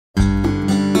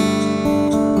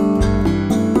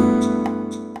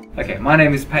My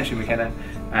name is Patrick McKenna.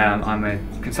 I'm a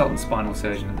consultant spinal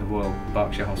surgeon at the Royal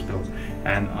Berkshire Hospital,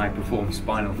 and I perform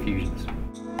spinal fusions.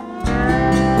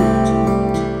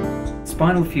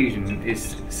 Spinal fusion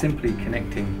is simply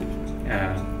connecting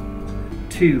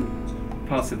two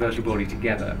parts of the vertebral body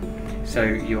together, so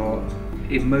you're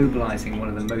immobilizing one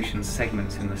of the motion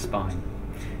segments in the spine.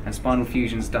 And spinal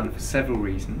fusion is done for several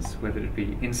reasons, whether it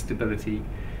be instability,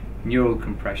 neural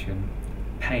compression,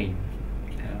 pain,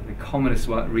 the commonest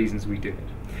reasons we do it.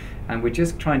 And we're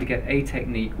just trying to get a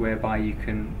technique whereby you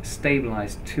can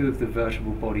stabilize two of the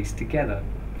vertebral bodies together.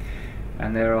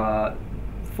 And there are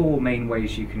four main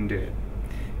ways you can do it.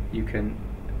 You can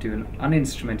do an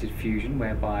uninstrumented fusion,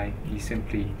 whereby you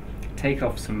simply take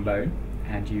off some bone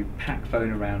and you pack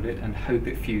bone around it and hope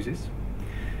it fuses.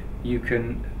 You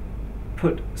can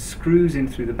put screws in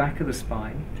through the back of the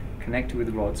spine, connected with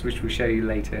rods, which we'll show you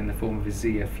later in the form of a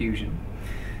Xia fusion.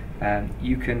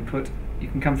 You can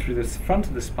come through the front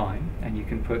of the spine and you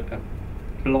can put a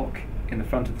block in the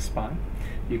front of the spine.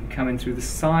 You can come in through the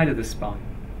side of the spine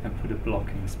and put a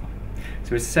block in the spine. So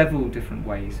there's several different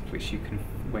ways you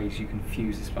can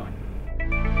fuse the spine.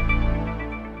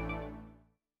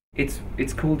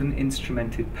 It's called an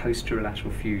instrumented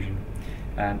posterolateral fusion.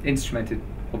 Instrumented,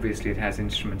 obviously it has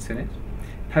instruments in it.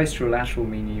 Posterolateral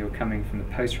meaning you're coming from the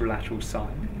posterolateral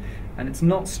side. And it's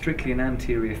not strictly an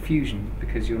anterior fusion,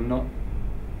 because you're not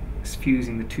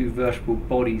fusing the two vertebral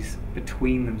bodies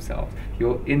between themselves.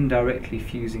 You're indirectly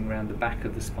fusing around the back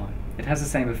of the spine. It has the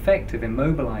same effect of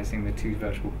immobilizing the two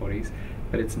vertebral bodies,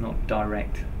 but it's not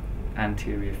direct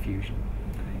anterior fusion.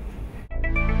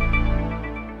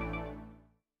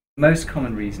 The most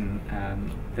common reason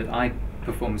that I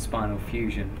perform spinal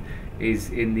fusion is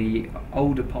in the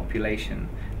older population,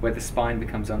 where the spine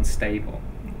becomes unstable.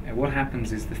 And what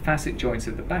happens is the facet joints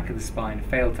at the back of the spine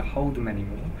fail to hold them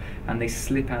anymore, and they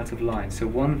slip out of line. So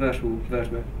one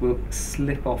vertebra will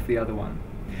slip off the other one.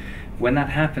 When that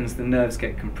happens, the nerves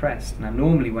get compressed. Now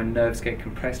normally when nerves get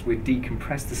compressed, we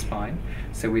decompress the spine,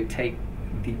 so we take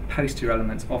the posterior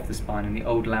elements off the spine in the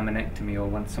old laminectomy,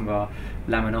 or some of our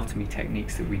laminotomy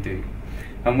techniques that we do.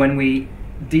 And when we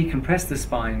decompress the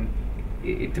spine,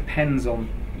 it depends on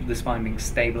the spine being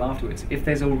stable afterwards. If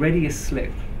there's already a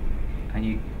slip and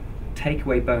you take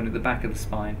away bone at the back of the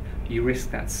spine, you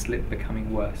risk that slip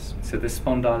becoming worse. So the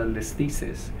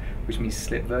spondylolisthesis, which means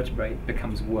slip vertebrae,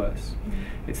 becomes worse.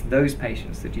 It's those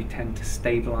patients that you tend to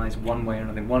stabilize one way or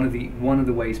another. One of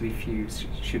the ways we fuse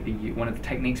should be one of the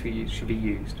techniques we use should be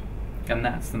used, and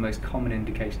that's the most common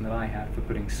indication that I have for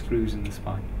putting screws in the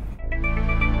spine.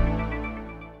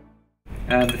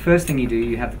 The first thing you do,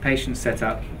 you have the patient set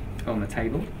up on the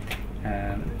table.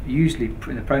 Usually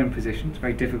in the prone position. It's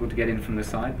very difficult to get in from the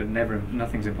side, but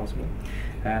nothing's impossible.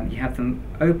 You have them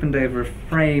opened over a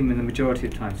frame in the majority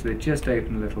of the time, so they're just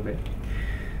open a little bit.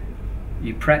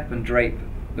 You prep and drape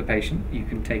the patient. You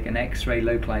can take an X-ray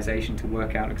localization to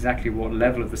work out exactly what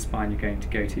level of the spine you're going to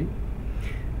go to.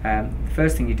 The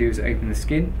first thing you do is open the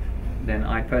skin. Then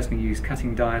I personally use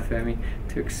cutting diathermy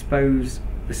to expose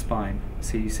the spine.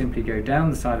 So you simply go down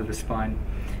the side of the spine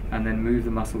and then move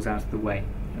the muscles out of the way.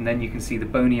 And then you can see the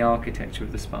bony architecture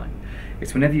of the spine.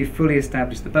 It's whenever you fully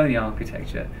establish the bony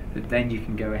architecture that then you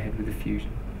can go ahead with the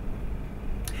fusion.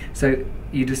 So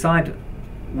you decide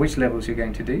which levels you're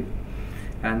going to do,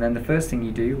 and then the first thing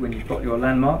you do when you've got your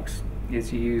landmarks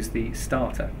is you use the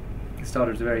starter. The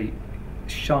starter is a very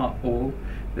sharp awl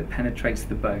that penetrates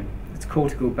the bone. It's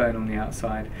cortical bone on the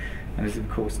outside and is of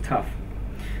course tough.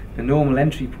 The normal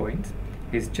entry point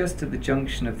is just at the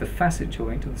junction of the facet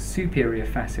joint, or the superior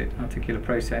facet articular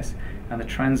process, and the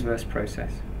transverse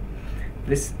process.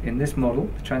 In this model,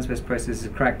 the transverse process is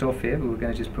cracked off here, but we're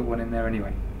going to just put one in there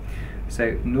anyway.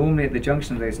 So normally at the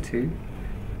junction of those two,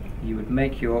 you would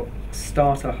make your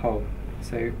starter hole.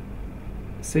 So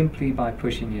simply by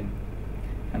pushing in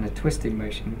and a twisting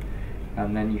motion,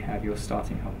 and then you have your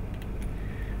starting hole.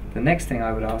 The next thing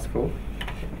I would ask for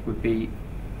would be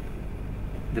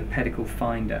the pedicle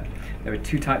finder. There are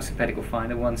two types of pedicle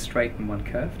finder, one straight and one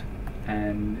curved,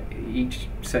 and each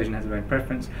surgeon has their own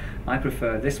preference. I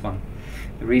prefer this one.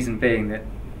 The reason being that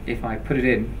if I put it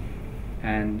in,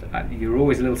 and you're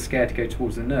always a little scared to go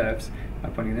towards the nerves by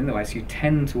pointing it in the way, so you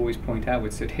tend to always point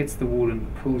outwards, so it hits the wall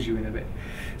and pulls you in a bit.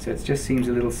 So it just seems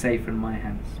a little safer in my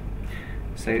hands.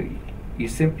 So you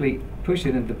simply push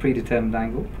it at the predetermined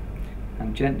angle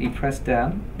and gently press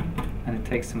down, and it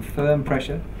takes some firm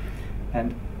pressure,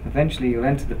 and eventually you'll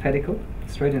enter the pedicle,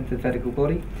 straight into the pedicle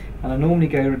body, and I normally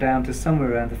go down to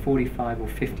somewhere around the 45 or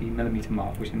 50 millimeter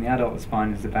mark, which in the adult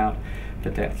spine is about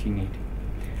the depth you need.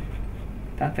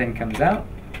 That then comes out,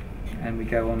 and we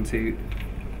go on to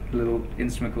a little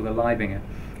instrument called a Leibinger.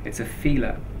 It's a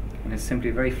feeler, and it's simply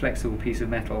a very flexible piece of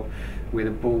metal with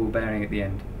a ball bearing at the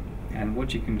end. And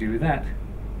what you can do with that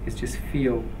is just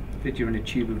feel that you're in a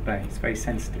tube of bone. It's very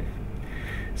sensitive.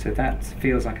 So that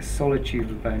feels like a solid tube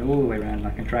of bone all the way around, and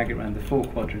I can drag it around the 4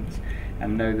 quadrants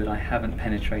and know that I haven't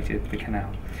penetrated the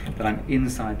canal, that I'm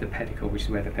inside the pedicle, which is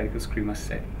where the pedicle screw must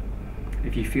sit.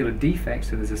 If you feel a defect,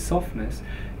 so there's a softness,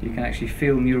 you can actually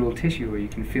feel neural tissue, or you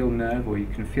can feel nerve, or you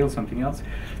can feel something else,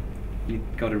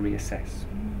 you've got to reassess.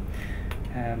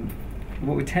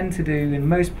 What we tend to do, and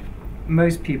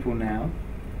most people now,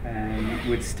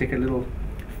 would stick a little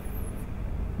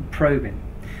probe in.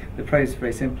 The probe is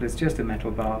very simple, it's just a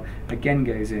metal bar, again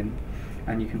goes in,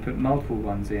 and you can put multiple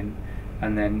ones in,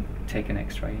 and then take an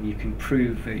x-ray, and you can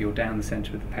prove that you're down the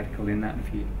centre of the pedicle in that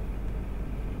view.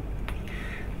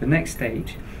 The next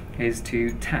stage is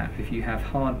to tap. If you have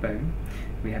hard bone,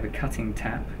 we have a cutting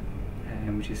tap,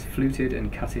 which is fluted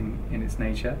and cutting in its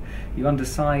nature. You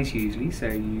undersize usually, so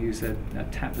you use a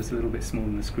tap that's a little bit smaller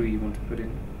than the screw you want to put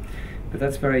in. But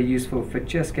that's very useful for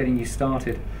just getting you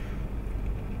started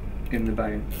in the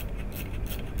bone.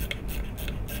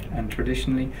 And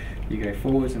traditionally, you go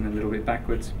forwards and a little bit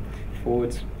backwards,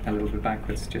 forwards, a little bit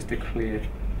backwards, just to clear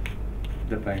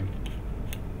the bone.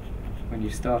 When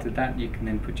you've started that, you can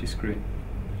then put your screw in.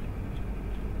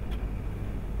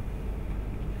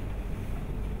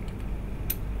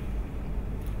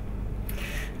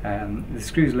 The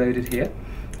screw's loaded here,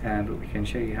 but we can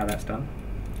show you how that's done.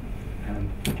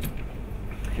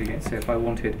 Here we go. So if I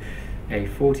wanted a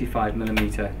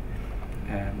 45mm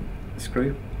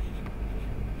screw,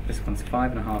 this one's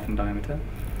 5.5 in diameter.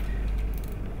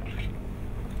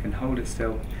 You can hold it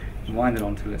still and wind it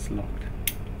on till it's locked,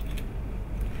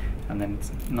 and then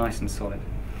it's nice and solid.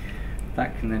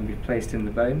 That can then be placed in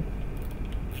the bone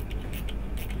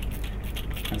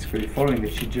and screwed following the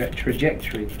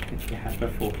trajectory that you had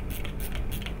before.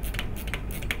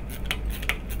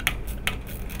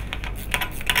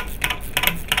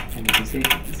 And you can see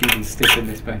it's even stiff in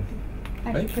this bone.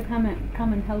 I should come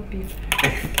and help you.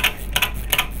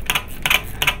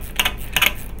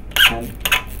 And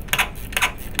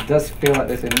it does feel like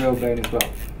this in real bone as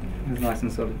well. It's nice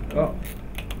and solid. Oh,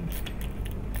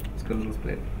 it's got a little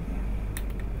split.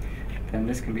 Then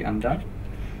this can be undone,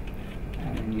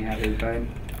 and then you have a bone,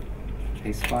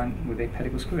 a spine with a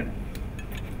pedicle screw in it.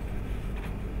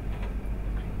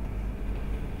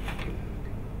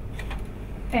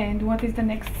 And what is the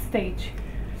next stage?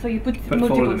 So you put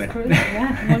multiple screws,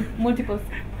 yeah, multiple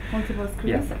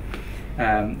screws.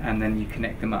 Yeah. And then you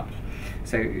connect them up.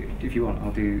 So if you want,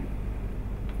 I'll do.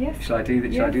 Yes. Shall I do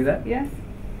that? Yes. Shall I do that? Yes.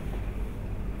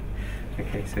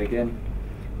 Okay. So again,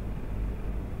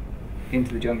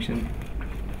 into the junction.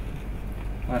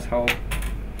 Nice hole.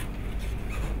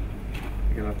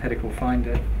 We got our pedicle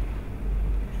finder,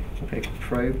 a pedicle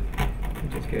probe.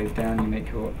 It just goes down. You make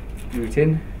your route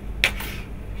in.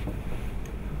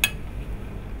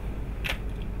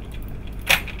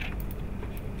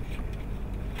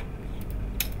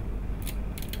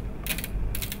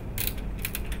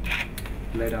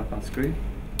 Load up our screw.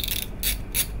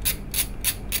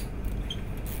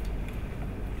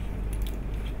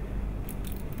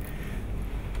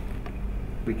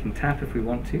 We can tap if we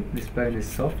want to. This bone is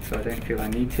soft, so I don't feel I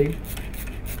need to.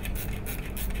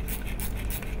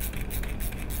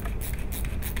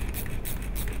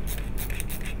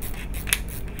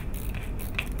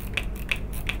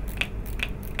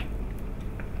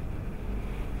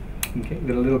 Okay, we've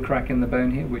got a little crack in the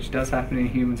bone here, which does happen in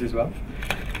humans as well.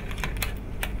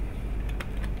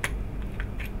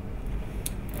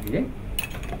 There we go.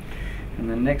 And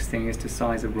the next thing is to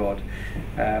size a rod.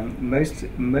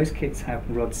 Most kits have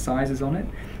rod sizes on it,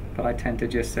 but I tend to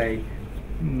just say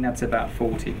that's about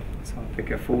 40. So I'll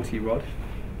pick a 40 rod.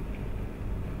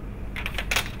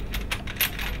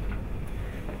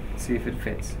 See if it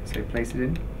fits. So place it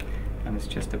in, and it's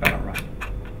just about right.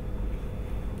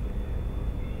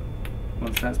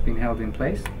 Once that's been held in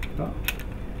place,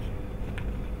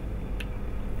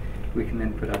 we can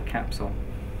then put our caps on.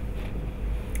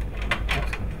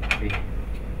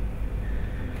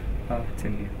 Oh, it's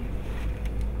in here.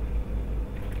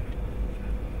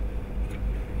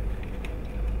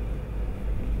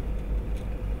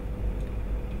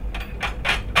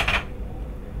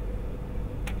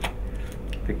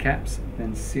 The caps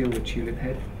then seal the tulip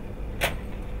head,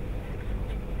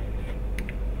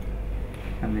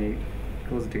 and they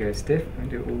cause it to go stiff. Don't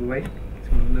do it all the way.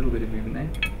 Just want a little bit of movement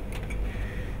there.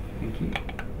 Thank you.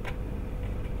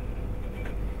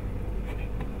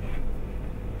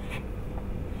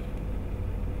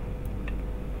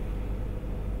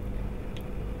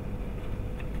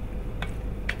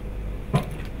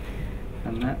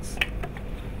 And that's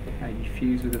how you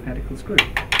fuse with a pedicle screw.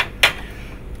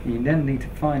 You then need to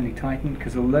finely tighten,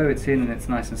 because although it's in and it's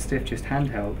nice and stiff, just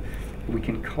handheld, we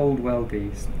can cold weld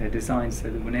these. They're designed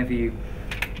so that whenever the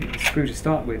screw to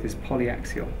start with is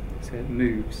polyaxial, so it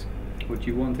moves. What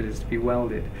you want it is to be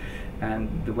welded,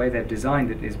 and the way they've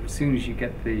designed it is as soon as you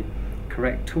get the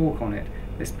correct torque on it,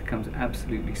 this becomes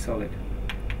absolutely solid.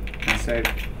 And so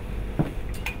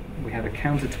we have a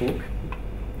counter torque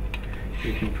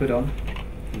we can put on,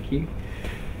 thank you,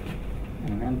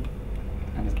 and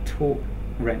a torque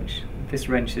wrench. This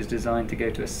wrench is designed to go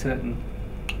to a certain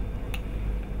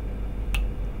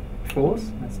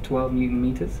force, that's 12 Newton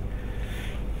meters,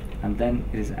 and then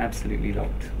it is absolutely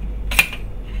locked.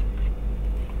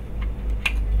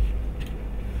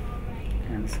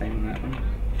 And same on that one.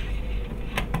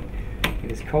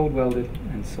 It is cold welded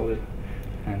and solid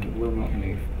and will not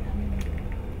move.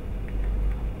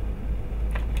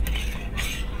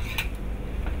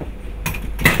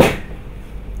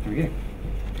 There we go.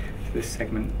 So this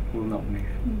segment will not move.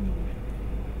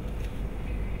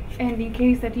 And in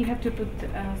case that you have to put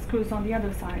screws on the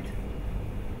other side?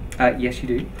 Yes, you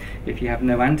do. If you have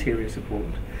no anterior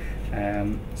support.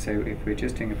 So if we're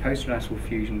just doing a posterolateral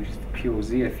fusion, which is the pure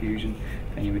Xia fusion,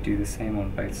 then you would do the same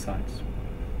on both sides.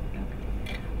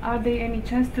 Are there any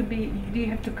chance do you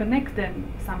have to connect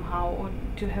them somehow, or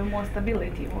to have more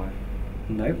stability, or?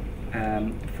 No.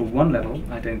 For one level,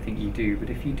 I don't think you do, but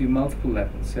if you do multiple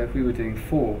levels, so if we were doing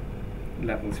 4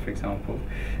 levels, for example,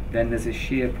 then there's a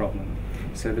shear problem.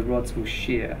 So the rods will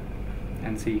shear,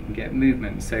 and so you can get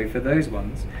movement. So for those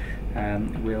ones,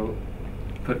 we'll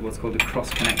put what's called a cross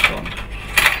connector on.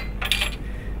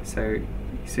 So you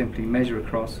simply measure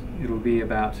across. It'll be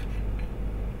about,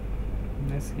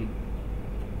 let's see,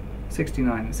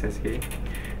 69 it says here.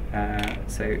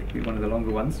 So it'll be one of the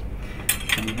longer ones.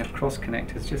 And you have cross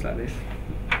connectors just like this,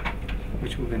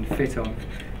 which will then fit on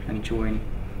and join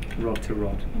rod to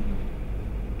rod.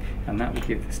 And that will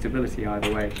give the stability either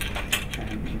way.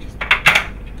 Let me just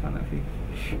turn that for you.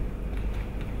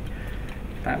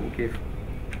 That will give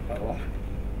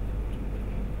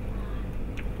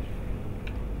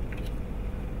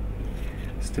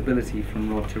stability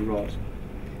from rod to rod,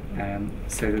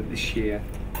 so that the shear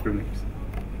removes.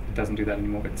 It doesn't do that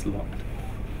anymore, it's locked.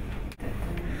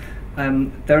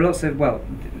 There are lots of, well,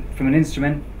 from an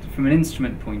instrument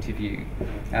point of view,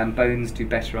 bones do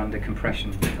better under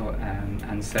compression,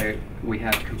 and so we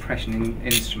have compression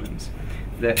instruments.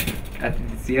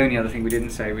 It's the only other thing we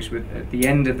didn't say, which was at the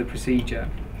end of the procedure,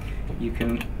 you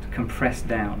can compress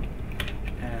down.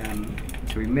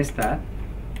 So we missed that,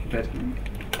 but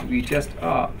you just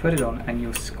put it on and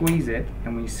you'll squeeze it,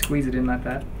 and when you squeeze it in like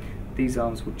that, these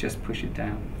arms will just push it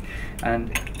down.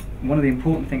 And one of the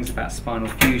important things about spinal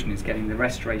fusion is getting the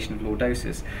restoration of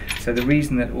lordosis. So the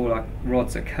reason that all our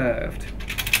rods are curved,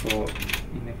 or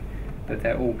that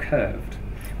they're all curved,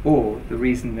 or the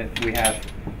reason that we have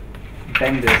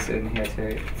benders in here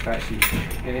to actually,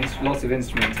 lots of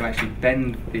instruments to actually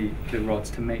bend the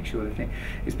rods to make sure the thing,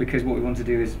 is because what we want to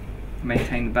do is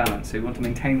maintain the balance. So we want to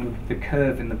maintain the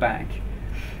curve in the back,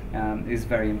 is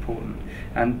very important,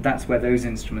 and that's where those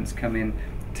instruments come in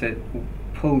to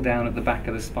pull down at the back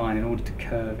of the spine in order to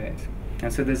curve it.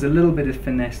 And so there's a little bit of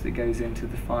finesse that goes into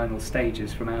the final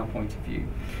stages from our point of view,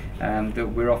 that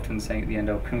we're often saying at the end,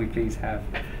 oh, can we please have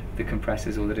the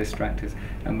compressors or the distractors,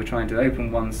 and we're trying to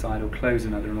open one side or close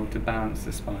another in order to balance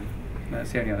the spine.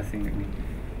 That's the only other thing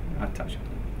that I've touched on.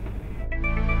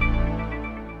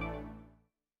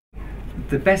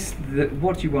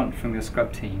 What you want from your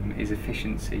scrub team is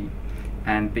efficiency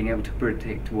and being able to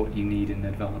predict what you need in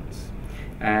advance.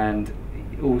 And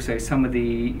also some of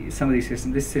these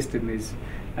systems, this system is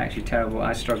actually terrible.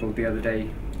 I struggled the other day.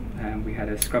 We had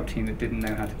a scrub team that didn't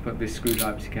know how to put this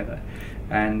screwdriver together,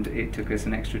 and it took us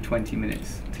an extra 20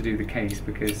 minutes to do the case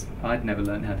because I'd never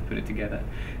learned how to put it together,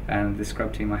 and the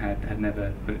scrub team I had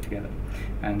never put it together,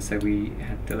 and so we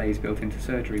had delays built into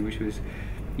surgery, which was,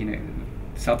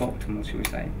 suboptimal, shall we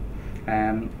say,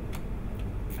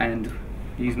 and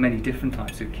used many different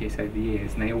types of kit over the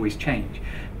years, and they always change.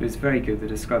 But it's very good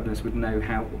that a scrub nurse would know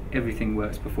how everything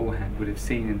works beforehand, would have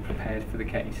seen and prepared for the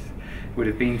case, would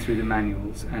have been through the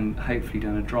manuals, and hopefully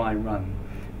done a dry run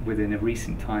within a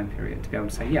recent time period to be able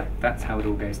to say, yeah, that's how it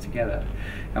all goes together.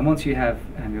 And once you have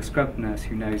your scrub nurse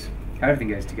who knows how everything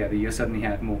goes together, you'll suddenly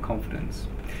have more confidence.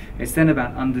 It's then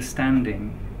about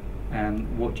understanding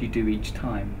what you do each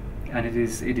time, and it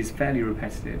is fairly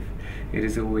repetitive. It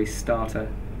is always starter,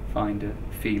 finder,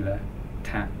 feeler,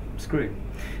 tap, screw,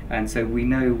 and so we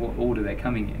know what order they're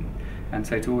coming in. And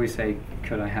so to always say,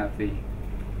 could I have the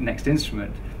next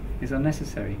instrument, is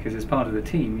unnecessary, because as part of the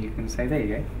team you can say, there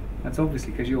you go. That's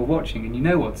obviously because you're watching and you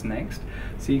know what's next,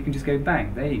 so you can just go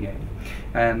bang, there you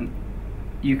go.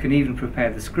 You can even prepare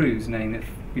the screws, knowing that,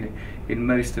 you know, in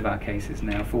most of our cases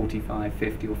now 45,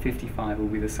 50 or 55 will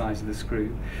be the size of the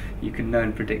screw. You can know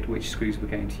and predict which screws we're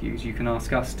going to use. You can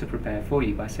ask us to prepare for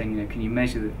you by saying, you know, can you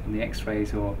measure on the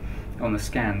x-rays or on the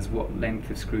scans what length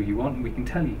of screw you want, and we can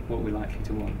tell you what we're likely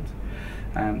to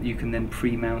want. You can then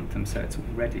pre-mount them so it's all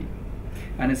ready.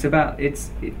 And it's about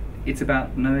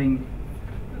knowing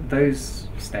those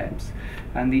steps.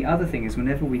 And the other thing is,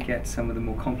 whenever we get some of the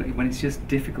more complex, when it's just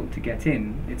difficult to get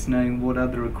in, it's knowing what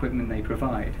other equipment they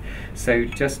provide. So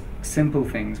just simple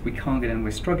things, we can't get in,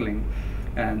 we're struggling,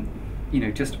 you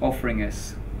know, just offering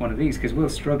us one of these, because we'll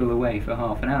struggle away for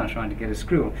half an hour trying to get a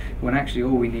screw on, when actually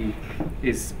all we need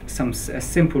is a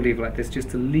simple lever like this,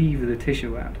 just to lever the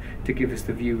tissue out to give us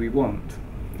the view we want.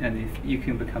 And if you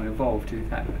can become involved to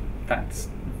that, that's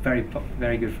very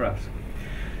good for us.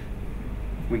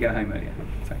 We go home earlier.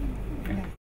 So,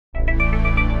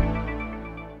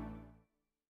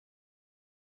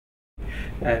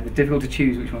 yeah. Difficult to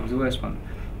choose which one was the worst one.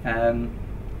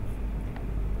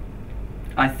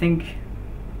 I think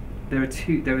there are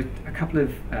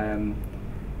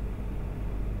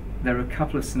a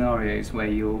couple of scenarios where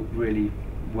you'll really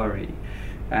worry,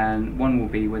 and one will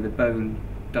be where the bone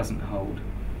doesn't hold.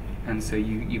 And so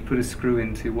you put a screw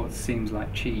into what seems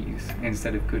like cheese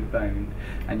instead of good bone,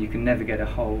 and you can never get a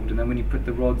hold, and then when you put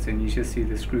the rods in you just see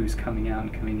the screws coming out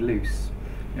and coming loose,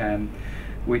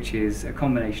 which is a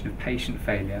combination of patient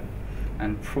failure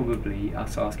and probably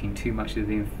us asking too much of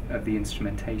the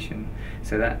instrumentation.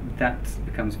 So that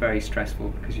becomes very stressful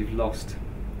because you've lost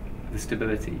the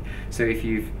stability. So if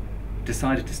you've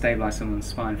decided to stabilise someone's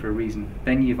spine for a reason,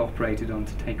 then you've operated on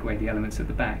to take away the elements at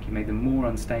the back, you made them more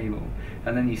unstable,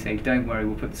 and then you say, don't worry,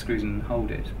 we'll put the screws in and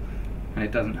hold it, and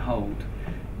it doesn't hold,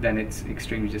 then it's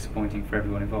extremely disappointing for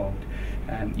everyone involved.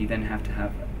 You then have to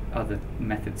have other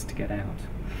methods to get out.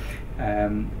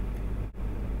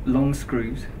 Long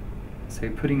screws,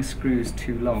 so putting screws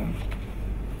too long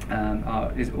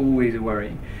is always a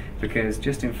worry, because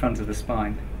just in front of the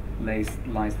spine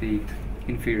lies the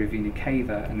inferior vena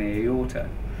cava and the aorta,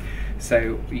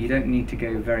 so you don't need to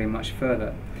go very much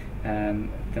further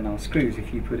than our screws.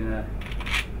 If you put in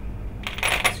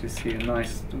let's just see, a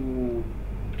nice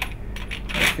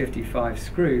 55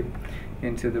 screw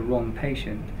into the wrong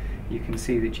patient, you can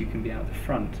see that you can be out the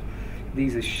front.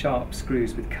 These are sharp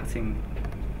screws with cutting,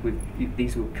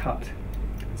 these will cut,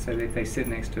 so if they sit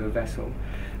next to a vessel,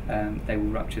 they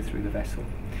will rupture through the vessel.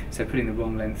 So putting the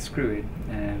wrong length screw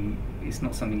in, it's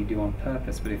not something you do on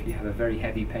purpose, but if you have a very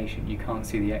heavy patient, you can't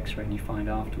see the x-ray and you find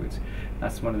afterwards,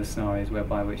 that's one of the scenarios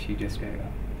whereby which you just go,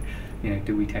 you know,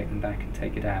 do we take them back and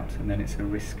take it out? And then it's a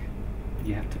risk.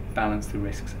 You have to balance the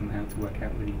risks somehow to work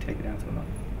out whether you take it out or not.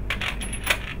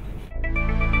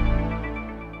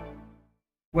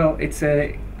 Well, that's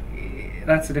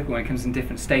a difficult one. It comes in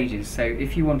different stages. So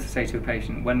if you want to say to a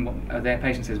patient, their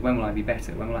patient says, when will I be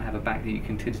better? When will I have a back that you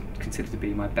consider to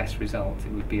be my best result?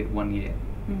 It would be at 1 year.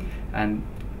 And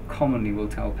commonly we'll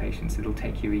tell patients it'll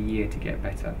take you a year to get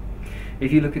better.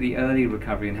 If you look at the early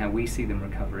recovery and how we see them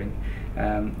recovering,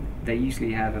 they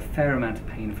usually have a fair amount of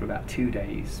pain for about 2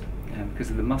 days because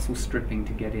of the muscle stripping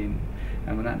to get in,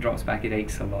 and when that drops back it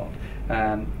aches a lot.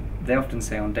 They often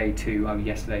say on day 2, oh,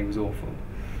 yesterday was awful.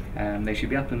 They should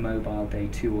be up and mobile day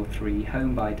 2 or 3,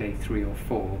 home by day 3 or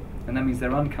 4, and that means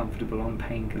they're uncomfortable on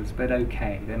painkillers, but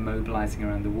okay, they're mobilising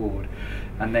around the ward.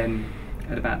 And then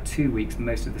at about 2 weeks,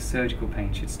 most of the surgical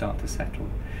pain should start to settle.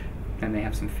 Then they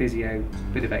have some physio,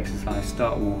 bit of exercise,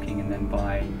 start walking, and then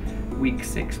by week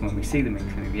 6, when we see them in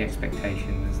clinic, the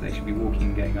expectation is they should be walking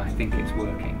and going, I think it's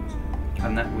working.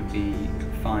 And that would be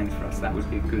fine for us, that would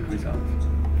be a good result.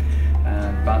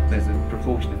 But there's a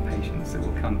proportion of patients that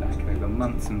will come back over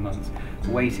months and months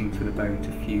waiting for the bone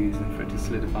to fuse and for it to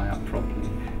solidify up properly,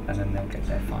 and then they'll get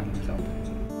their final result.